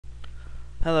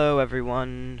Hello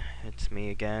everyone, it's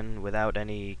me again, without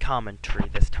any commentary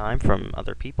this time from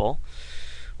other people.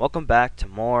 Welcome back to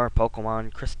more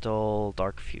Pokemon Crystal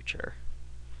Dark Future.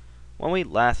 When we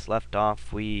last left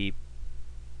off, we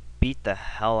beat the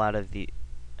hell out of the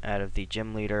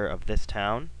gym leader of this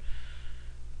town,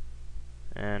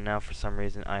 and now for some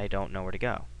reason I don't know where to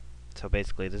go. So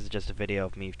basically this is just a video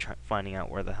of me finding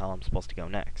out where the hell I'm supposed to go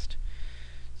next.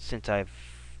 Since I've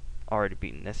already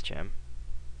beaten this gym.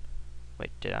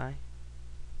 Wait, did I?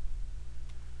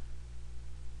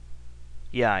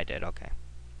 Yeah, I did, okay.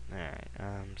 Alright,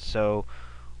 so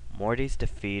Morty's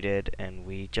defeated, and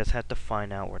we just have to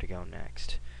find out where to go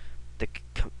next. The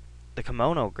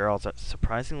kimono girls are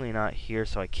surprisingly not here,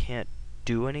 so I can't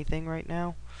do anything right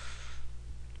now.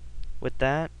 With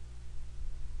that,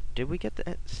 did we get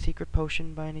the secret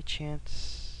potion by any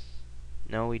chance?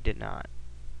 No, we did not.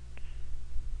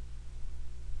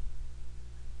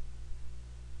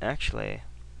 Actually,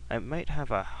 I might have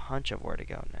a hunch of where to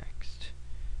go next.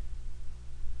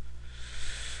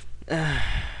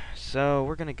 So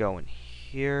we're gonna go in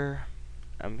here.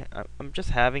 I'm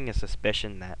just having a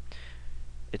suspicion that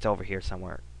it's over here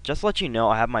somewhere. Just to let you know,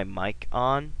 I have my mic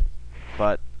on,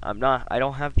 but I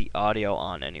don't have the audio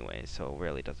on anyway, so it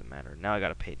really doesn't matter. Now I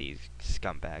gotta pay these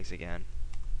scumbags again.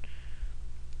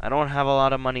 I don't have a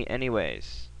lot of money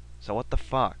anyways, so what the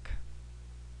fuck?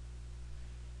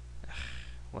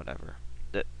 Whatever.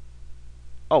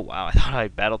 Oh wow, I thought I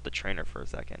battled the trainer for a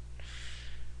second.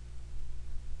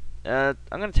 I'm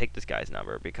gonna take this guy's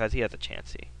number because he has a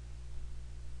Chansey.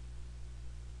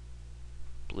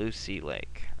 Blue Sea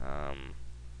Lake.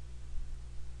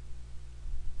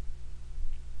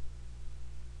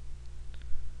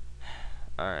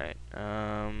 Alright,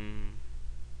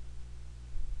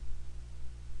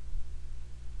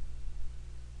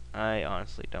 I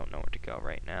honestly don't know where to go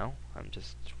right now. I'm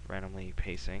just randomly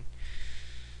pacing.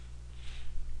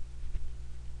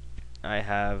 I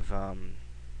have,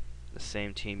 the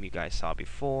same team you guys saw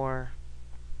before.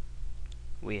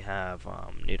 We have,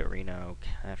 Nidorino,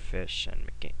 Catfish,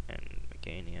 and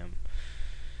Meganium.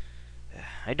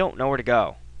 I don't know where to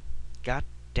go. God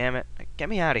damn it. Get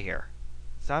me out of here.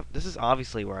 This is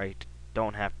obviously where I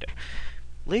don't have to.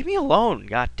 Leave me alone,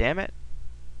 god damn it.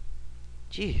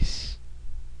 Jeez.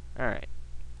 Alright.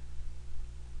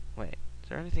 Wait, is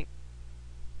there anything?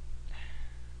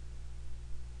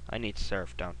 I need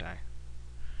surf, don't I?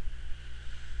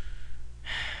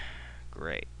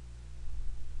 Great.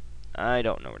 I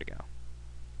don't know where to go.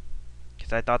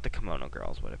 Because I thought the kimono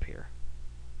girls would appear.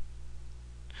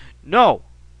 No!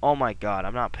 Oh my god,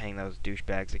 I'm not paying those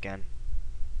douchebags again.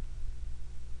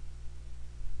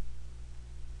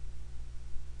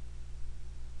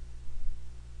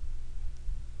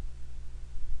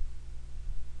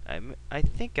 I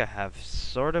think I have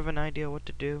sort of an idea what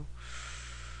to do.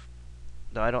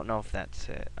 Though I don't know if that's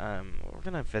it. We're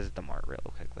gonna visit the mart real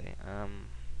quickly.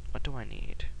 What do I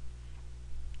need?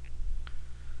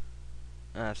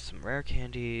 Some rare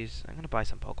candies. I'm gonna buy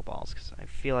some Pokeballs because I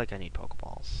feel like I need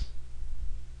Pokeballs.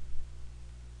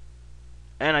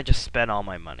 And I just spent all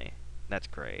my money. That's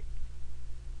great.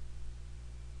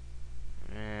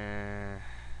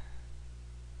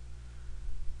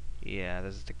 Yeah,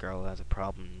 this is the girl who has a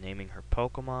problem naming her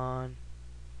Pokemon.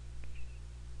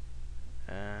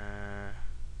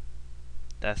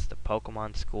 That's the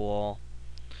Pokemon school.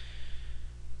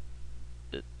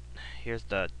 Here's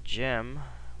the gym,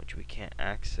 which we can't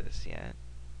access yet.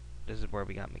 This is where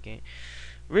we got Meganium.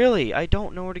 Really, I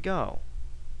don't know where to go.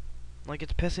 Like,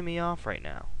 it's pissing me off right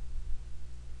now.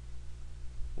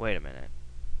 Wait a minute.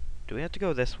 Do we have to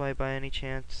go this way by any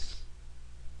chance?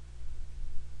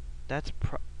 It's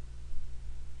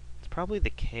probably the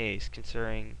case,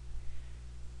 considering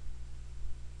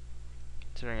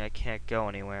I can't go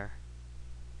anywhere.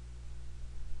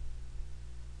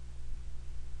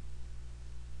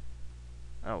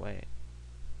 Oh, wait.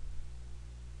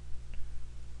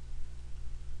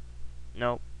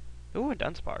 Nope. Ooh, a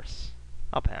Dunsparce.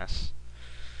 I'll pass.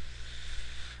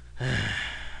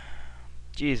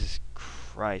 Jesus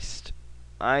Christ.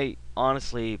 I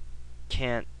honestly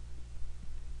don't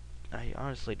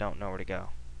know where to go.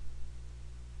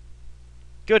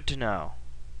 Good to know.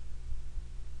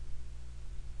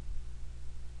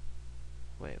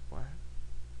 Wait, what?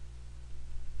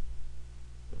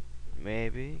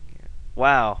 Maybe.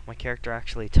 Wow, my character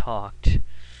actually talked.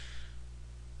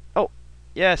 Oh,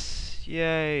 yes,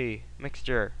 yay,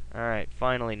 mixture. Alright,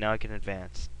 finally, now I can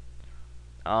advance.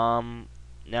 Now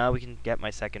we can get my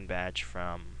second badge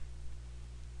from,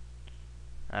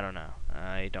 I don't know.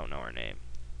 I don't know her name.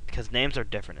 Because names are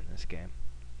different in this game.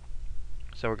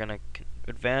 So we're gonna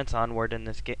advance onward in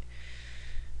this game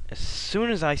as soon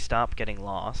as I stop getting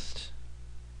lost,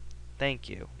 thank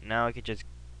you. Now I could just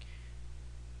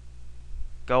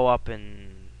go up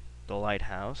in the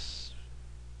lighthouse,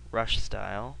 rush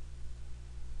style.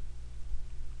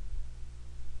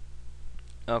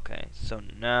 Okay, so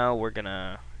now we're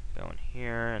gonna go in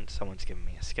here, and someone's giving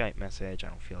me a Skype message. I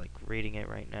don't feel like reading it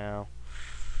right now.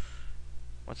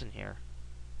 What's in here?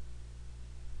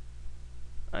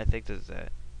 I think this is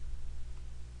it.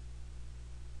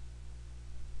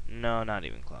 No, not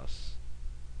even close.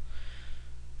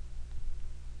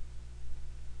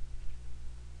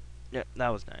 Yep, that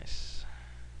was nice.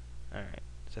 Alright,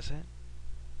 is this it?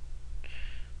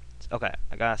 Okay,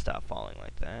 I gotta stop falling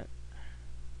like that.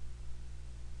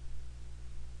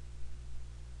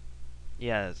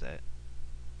 Yeah, that's it.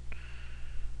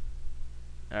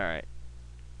 Alright.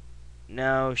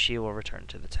 Now she will return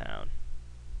to the town.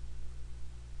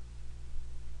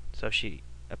 So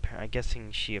I'm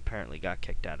guessing she apparently got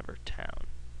kicked out of her town.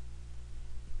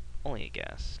 Only a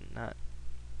guess, not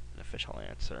an official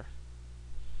answer.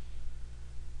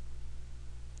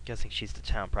 Guessing she's the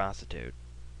town prostitute.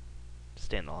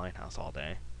 Stay in the lighthouse all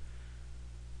day.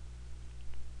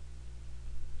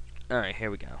 Alright, here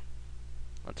we go.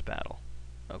 Let's battle.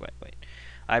 Oh, wait.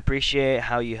 I appreciate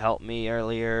how you helped me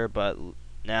earlier, but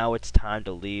now it's time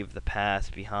to leave the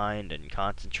past behind and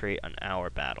concentrate on our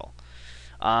battle.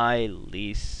 I,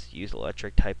 Lise, use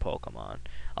electric type Pokemon.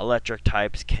 Electric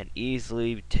types can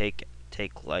easily take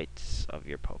lights of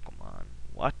your Pokemon.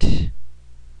 What?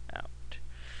 Out.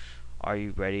 Are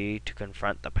you ready to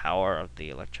confront the power of the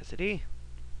electricity?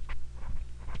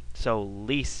 So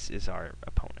Lise is our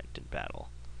opponent in battle.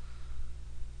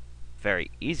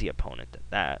 Very easy opponent at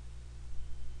that.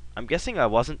 I'm guessing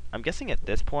at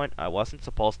this point I wasn't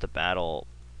supposed to battle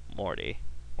Morty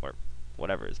or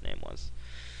whatever his name was.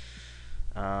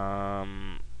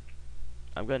 I'm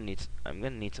gonna need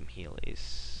some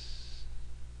Heelys.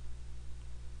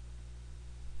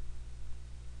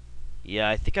 Yeah,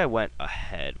 I think I went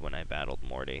ahead when I battled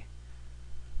Morty.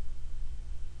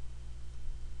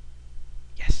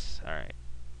 Yes, alright.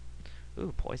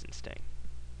 Ooh, Poison Sting.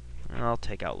 I'll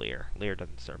take out Leer. Leer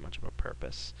doesn't serve much of a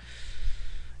purpose.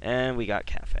 And we got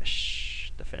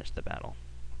Catfish to finish the battle.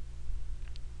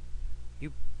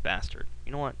 You bastard.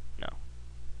 You know what? No.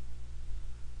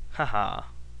 Haha.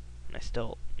 And I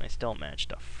still managed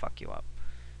to fuck you up.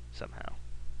 Somehow.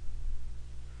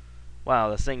 Wow,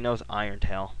 this thing knows Iron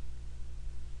Tail.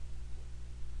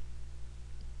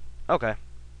 Okay.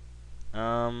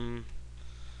 Okay,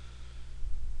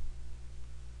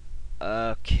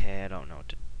 I don't know what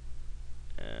to...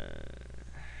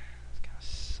 it's gonna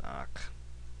suck.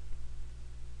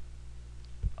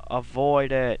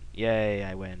 Avoid it. Yay,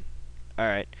 I win.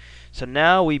 Alright. So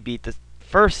now we beat the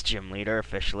first gym leader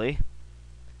officially.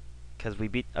 Because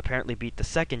we apparently beat the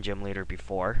second gym leader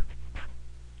before.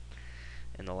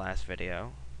 In the last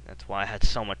video. That's why I had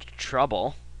so much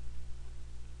trouble.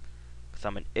 Because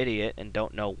I'm an idiot and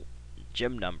don't know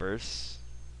gym numbers.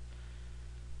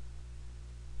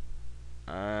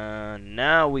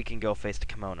 Now we can go face the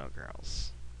Kimono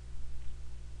Girls.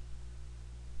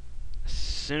 As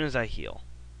soon as I heal.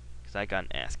 Because I got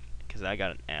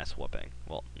an ass whooping.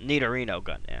 Well, Nidorino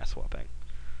got an ass whooping.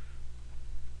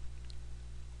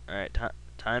 Alright,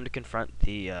 time to confront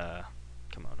the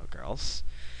Kimono Girls.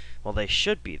 Well, they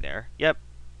should be there. Yep,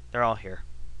 they're all here.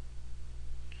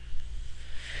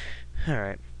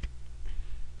 Alright.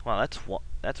 Wow,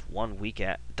 that's one week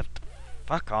at...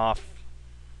 Fuck off.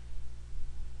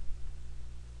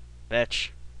 Bitch.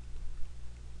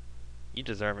 You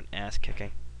deserve an ass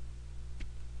kicking.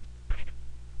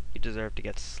 You deserve to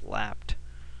get slapped.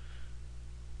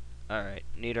 Alright,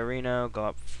 Nidorino, go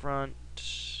up front.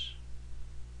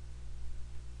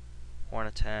 Horn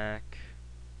attack.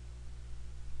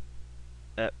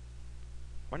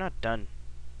 We're not done.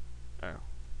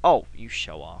 Oh, you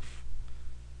show off.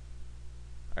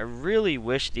 I really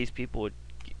wish these people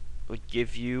would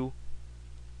give you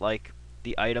like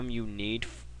the item you need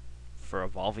for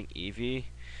evolving Eevee.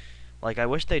 Like, I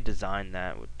wish they designed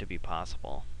that to be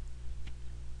possible.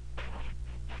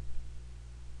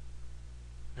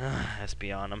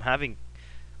 Espeon.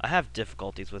 I have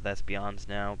difficulties with Espeons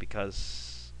now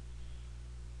because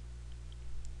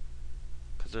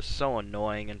they're so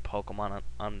annoying in Pokemon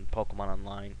on Pokemon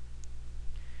Online.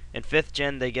 In 5th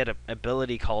gen, they get an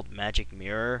ability called Magic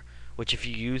Mirror, which if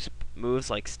you use moves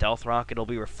like Stealth Rock, it'll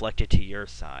be reflected to your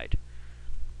side.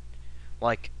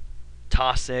 Like,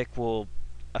 Toxic will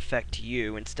affect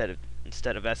you instead of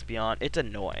Espeon. It's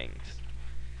annoying.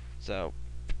 So,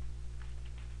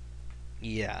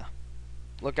 yeah.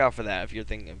 Look out for that if you're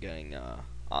thinking of getting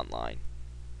online.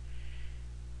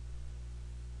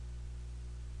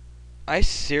 I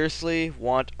seriously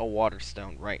want a water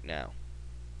stone right now.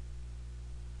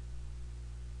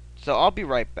 So I'll be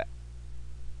right back.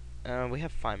 We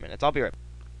have 5 minutes. I'll be right.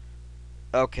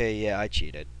 Okay, yeah, I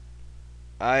cheated.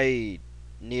 I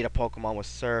need a Pokemon with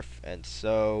Surf, and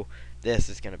so this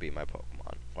is gonna be my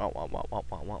Pokemon.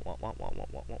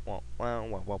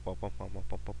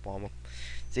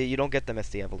 See, you don't get the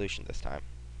Misty Evolution this time.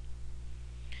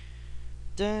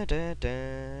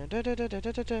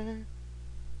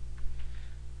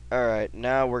 Alright,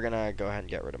 now we're gonna go ahead and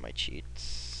get rid of my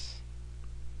cheats.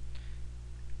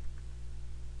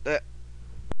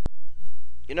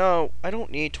 You know, I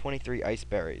don't need 23 Ice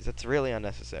Berries. It's really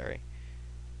unnecessary.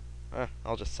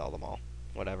 I'll just sell them all.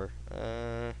 Whatever.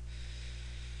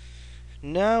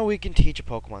 Now we can teach a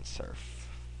Pokemon Surf.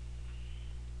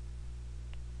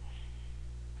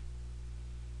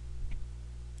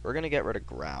 We're gonna get rid of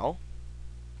Growl.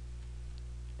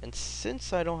 And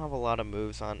since I don't have a lot of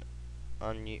moves on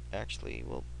you, actually,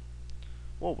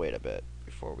 we'll wait a bit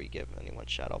before we give anyone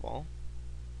Shadow Ball.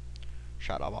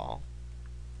 Shadow Ball.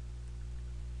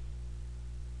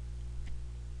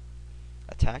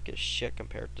 Attack is shit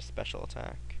compared to special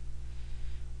attack.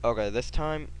 Okay, this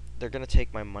time they're gonna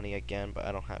take my money again, but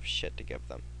I don't have shit to give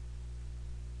them.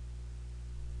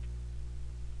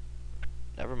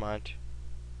 Never mind.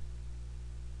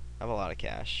 I have a lot of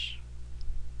cash.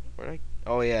 Where did I?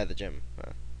 Oh yeah, the gym.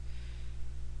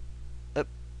 That's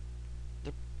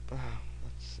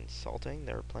insulting.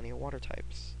 There are plenty of water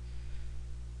types.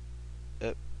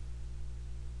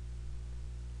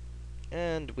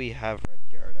 And we have Red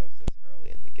Gyarados this early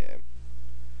in the game.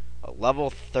 A level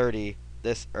 30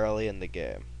 this early in the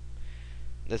game.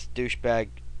 This douchebag.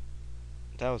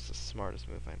 That was the smartest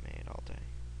move I made all day.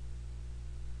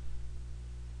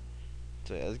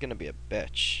 So yeah, this is gonna be a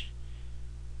bitch.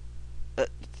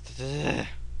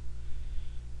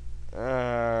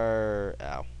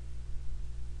 Ow.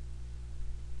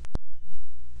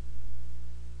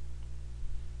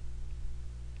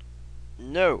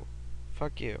 No.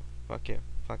 Fuck you. Fuck you.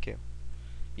 Fuck you.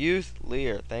 Use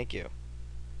Leer. Thank you.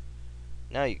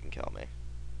 Now you can kill me.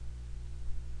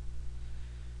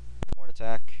 Horn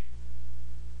attack.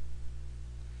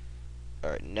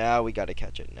 Alright, now we gotta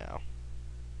catch it now.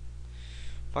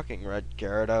 Fucking Red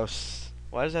Gyarados.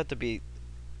 Why does it have to be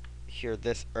here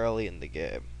this early in the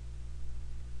game?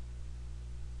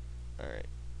 Alright.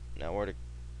 Now where to...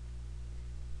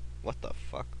 What the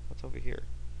fuck? What's over here?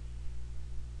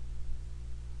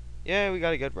 Yeah, we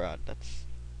got a good rod. That's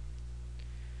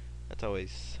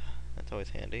always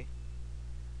handy.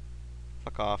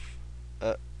 Fuck off.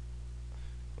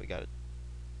 We got it.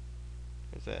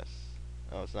 Who's this?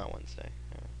 Oh, it's not Wednesday.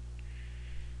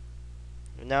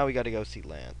 Right. Now we gotta go see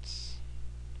Lance.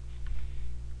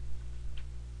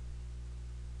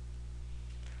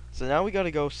 So now we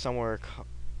gotta go somewhere.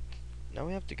 Now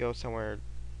we have to go somewhere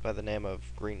by the name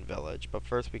of Green Village. But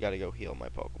first we gotta go heal my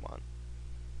Pokemon.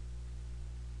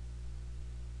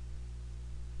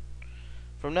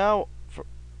 From now,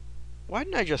 why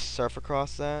didn't I just surf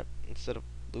across that instead of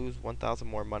lose 1,000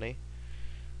 more money?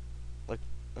 Like,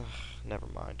 never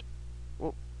mind.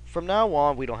 Well, from now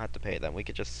on, we don't have to pay them. We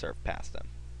could just surf past them.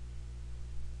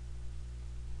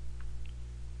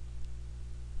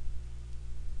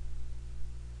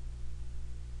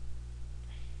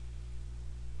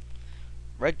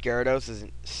 Red Gyarados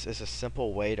is a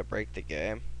simple way to break the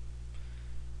game.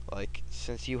 Like,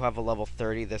 since you have a level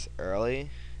 30 this early,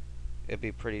 it'd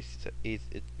be pretty easy.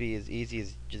 It'd be as easy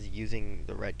as just using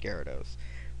the Red Gyarados.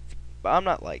 But I'm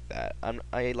not like that.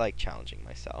 I like challenging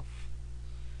myself.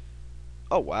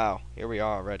 Oh wow, here we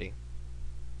are already.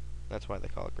 That's why they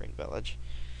call it Green Village.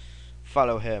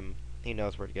 Follow him. He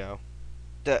knows where to go.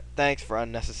 Thanks for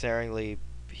unnecessarily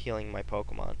healing my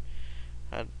Pokemon.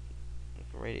 Had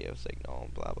radio signal,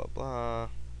 blah blah blah.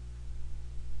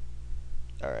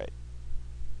 Alright.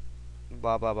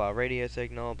 Blah blah blah, radio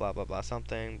signal, blah blah blah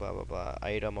something, blah blah blah,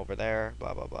 item over there,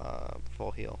 blah blah blah,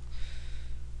 full heal.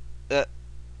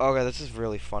 Okay, this is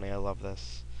really funny, I love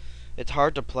this. It's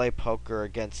hard to play poker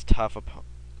against tough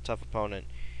opponent.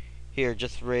 Here,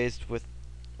 just raised with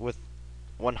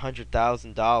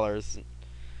 $100,000,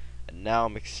 and now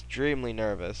I'm extremely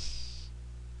nervous.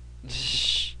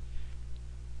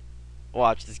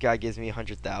 Watch, this guy gives me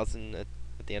 100,000 at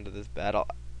the end of this battle.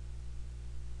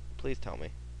 Please tell me.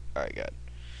 Alright, good.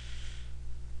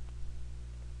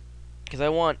 Because I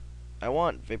want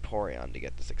Vaporeon to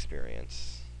get this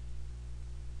experience.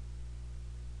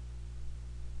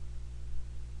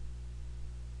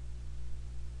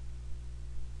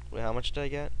 Wait, how much did I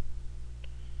get?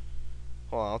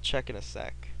 Hold on, I'll check in a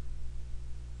sec.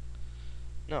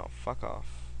 No, fuck off.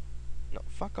 No,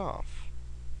 fuck off.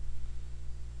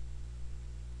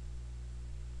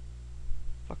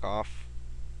 Fuck off.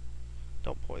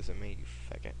 Don't poison me, you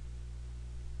faggot.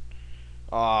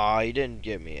 Aw, he didn't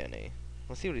give me any.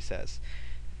 Let's see what he says.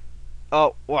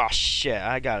 Oh, well, shit,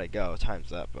 I gotta go.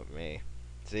 Time's up with me.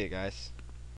 See you guys.